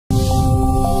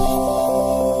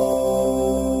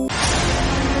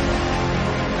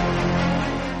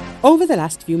Over the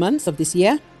last few months of this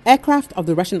year, aircraft of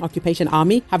the Russian occupation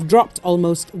army have dropped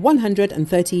almost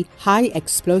 130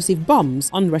 high-explosive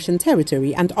bombs on Russian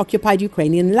territory and occupied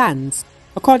Ukrainian lands.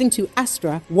 According to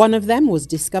ASTRA, one of them was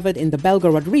discovered in the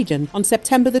Belgorod region on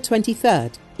September the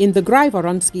 23rd. In the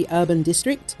Graivoronsky urban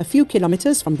district, a few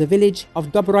kilometers from the village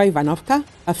of Dobroivanovka,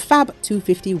 a FAB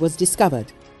 250 was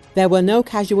discovered. There were no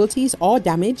casualties or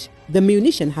damage. The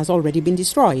munition has already been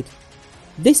destroyed.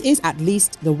 This is at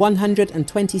least the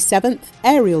 127th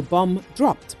aerial bomb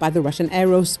dropped by the Russian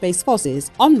Aerospace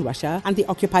Forces on Russia and the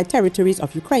occupied territories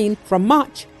of Ukraine from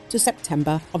March to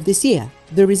September of this year.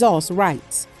 The resource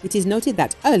writes, it is noted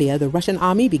that earlier the Russian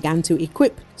army began to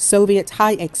equip Soviet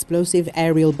high-explosive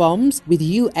aerial bombs with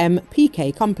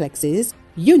UMPK complexes,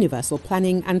 universal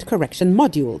planning and correction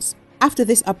modules. After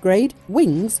this upgrade,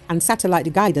 wings and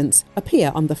satellite guidance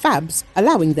appear on the FABs,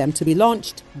 allowing them to be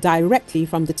launched directly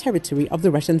from the territory of the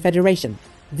Russian Federation.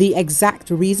 The exact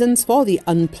reasons for the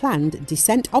unplanned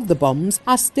descent of the bombs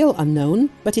are still unknown,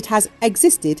 but it has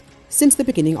existed since the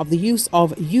beginning of the use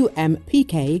of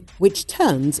UMPK, which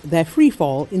turns their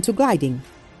freefall into gliding.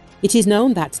 It is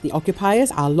known that the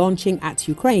occupiers are launching at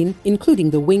Ukraine,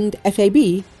 including the winged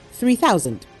FAB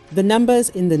 3000. The numbers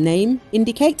in the name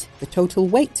indicate the total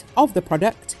weight of the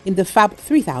product. In the FAB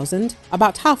 3000,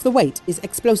 about half the weight is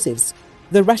explosives.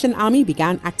 The Russian army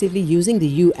began actively using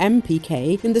the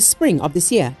UMPK in the spring of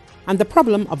this year, and the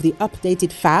problem of the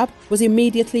updated FAB was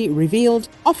immediately revealed.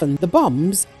 Often the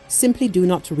bombs simply do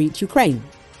not reach Ukraine.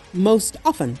 Most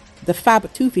often, the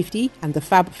FAB 250 and the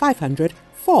FAB 500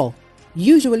 fall.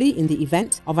 Usually in the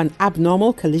event of an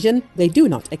abnormal collision, they do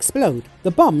not explode.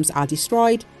 The bombs are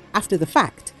destroyed after the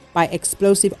fact by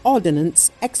explosive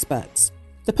ordnance experts.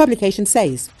 The publication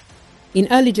says, in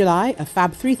early July, a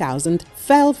FAB 3000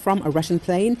 fell from a Russian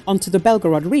plane onto the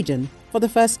Belgorod region for the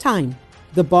first time.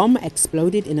 The bomb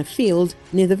exploded in a field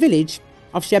near the village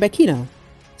of Shebekino.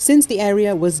 Since the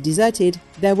area was deserted,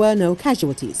 there were no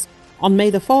casualties. On May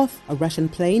the 4th, a Russian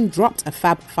plane dropped a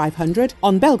FAB 500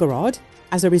 on Belgorod,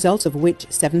 as a result of which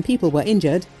 7 people were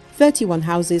injured, 31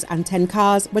 houses and 10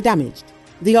 cars were damaged.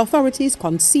 The authorities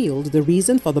concealed the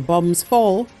reason for the bomb's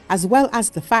fall, as well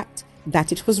as the fact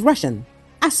that it was Russian.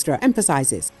 ASTRA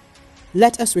emphasizes,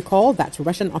 let us recall that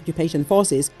Russian occupation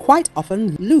forces quite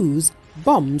often lose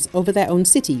bombs over their own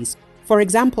cities. For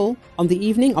example, on the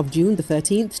evening of June the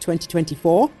 13th,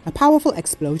 2024, a powerful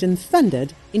explosion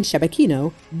thundered in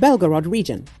Shebekino, Belgorod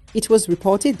region. It was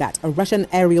reported that a Russian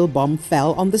aerial bomb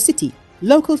fell on the city.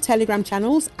 Local telegram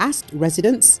channels asked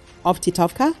residents of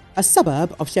Titovka, a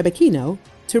suburb of Shebekino,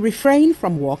 to refrain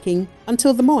from walking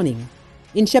until the morning.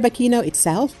 In Shebekino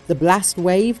itself, the blast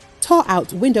wave tore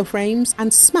out window frames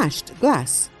and smashed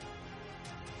glass.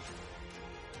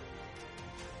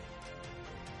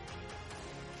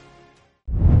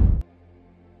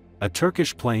 A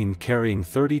Turkish plane carrying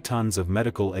 30 tons of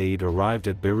medical aid arrived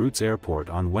at Beirut's airport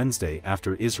on Wednesday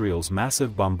after Israel's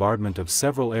massive bombardment of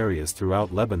several areas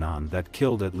throughout Lebanon that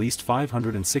killed at least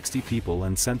 560 people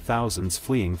and sent thousands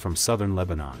fleeing from southern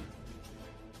Lebanon.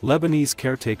 Lebanese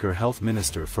caretaker health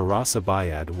minister Faraz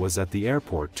Abayad was at the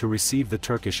airport to receive the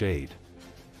Turkish aid.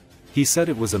 He said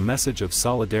it was a message of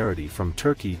solidarity from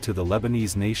Turkey to the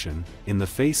Lebanese nation in the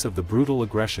face of the brutal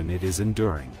aggression it is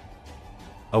enduring.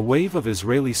 A wave of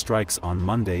Israeli strikes on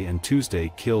Monday and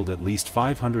Tuesday killed at least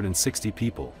 560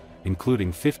 people,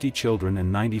 including 50 children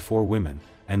and 94 women,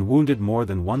 and wounded more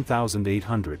than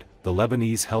 1,800, the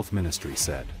Lebanese health ministry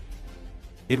said.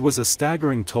 It was a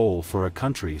staggering toll for a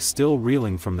country still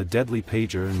reeling from the deadly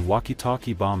pager and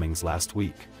walkie-talkie bombings last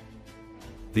week.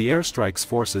 The airstrikes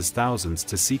forces thousands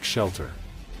to seek shelter.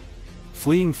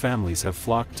 Fleeing families have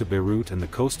flocked to Beirut and the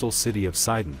coastal city of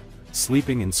Sidon,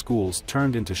 sleeping in schools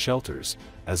turned into shelters,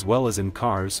 as well as in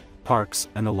cars, parks,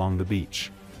 and along the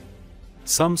beach.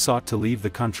 Some sought to leave the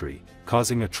country,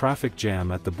 causing a traffic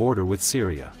jam at the border with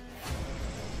Syria.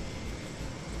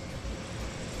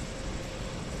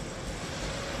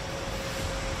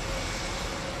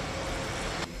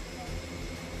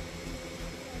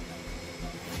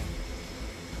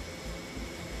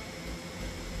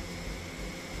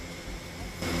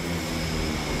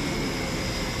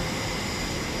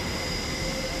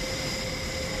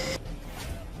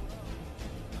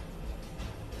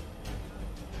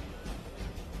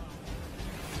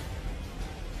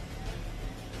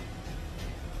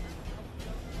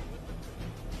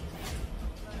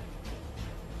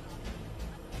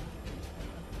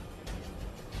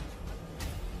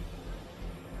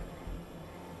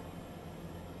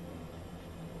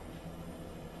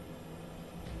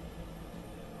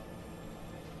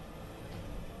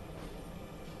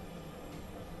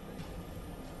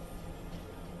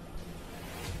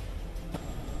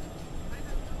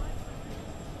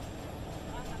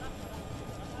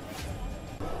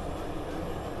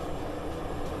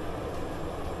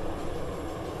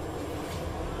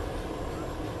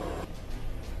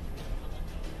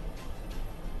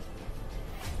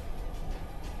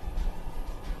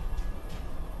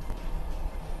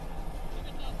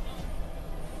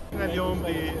 اليوم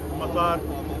بمطار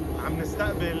عم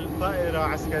نستقبل طائرة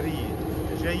عسكرية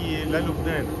جاية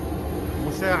للبنان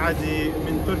مساعدة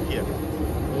من تركيا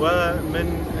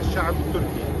ومن الشعب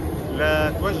التركي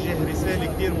لتوجه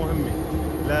رسالة كثير مهمة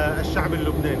للشعب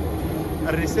اللبناني.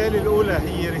 الرسالة الأولى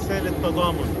هي رسالة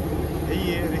تضامن،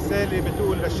 هي رسالة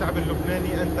بتقول للشعب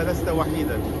اللبناني أنت لست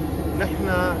وحيدا،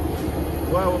 نحن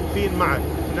واقفين معك،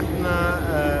 نحن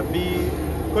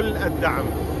بكل الدعم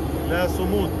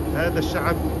لصمود هذا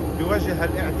الشعب بوجه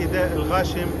الاعتداء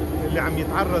الغاشم اللي عم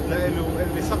يتعرض له،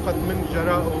 اللي سقط من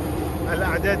جراءه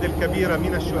الأعداد الكبيرة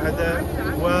من الشهداء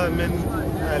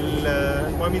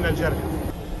ومن الجرحى.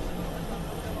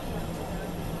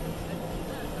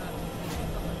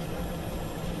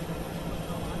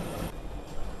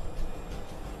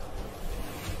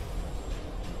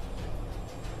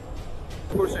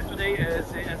 Of course, today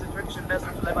as a Turkish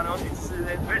ambassador to Lebanon, it's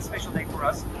a very special day for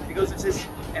us because this is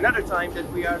another time that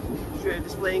we are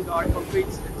displaying our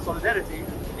concrete solidarity,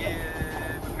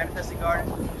 manifesting our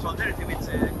solidarity with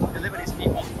the Lebanese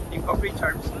people in concrete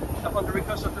terms. Upon the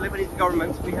request of the Lebanese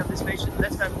government, we have dispatched in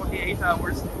less than 48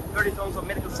 hours 30 tons of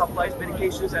medical supplies,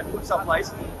 medications and food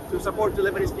supplies to support the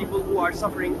Lebanese people who are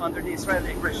suffering under the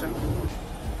Israeli aggression.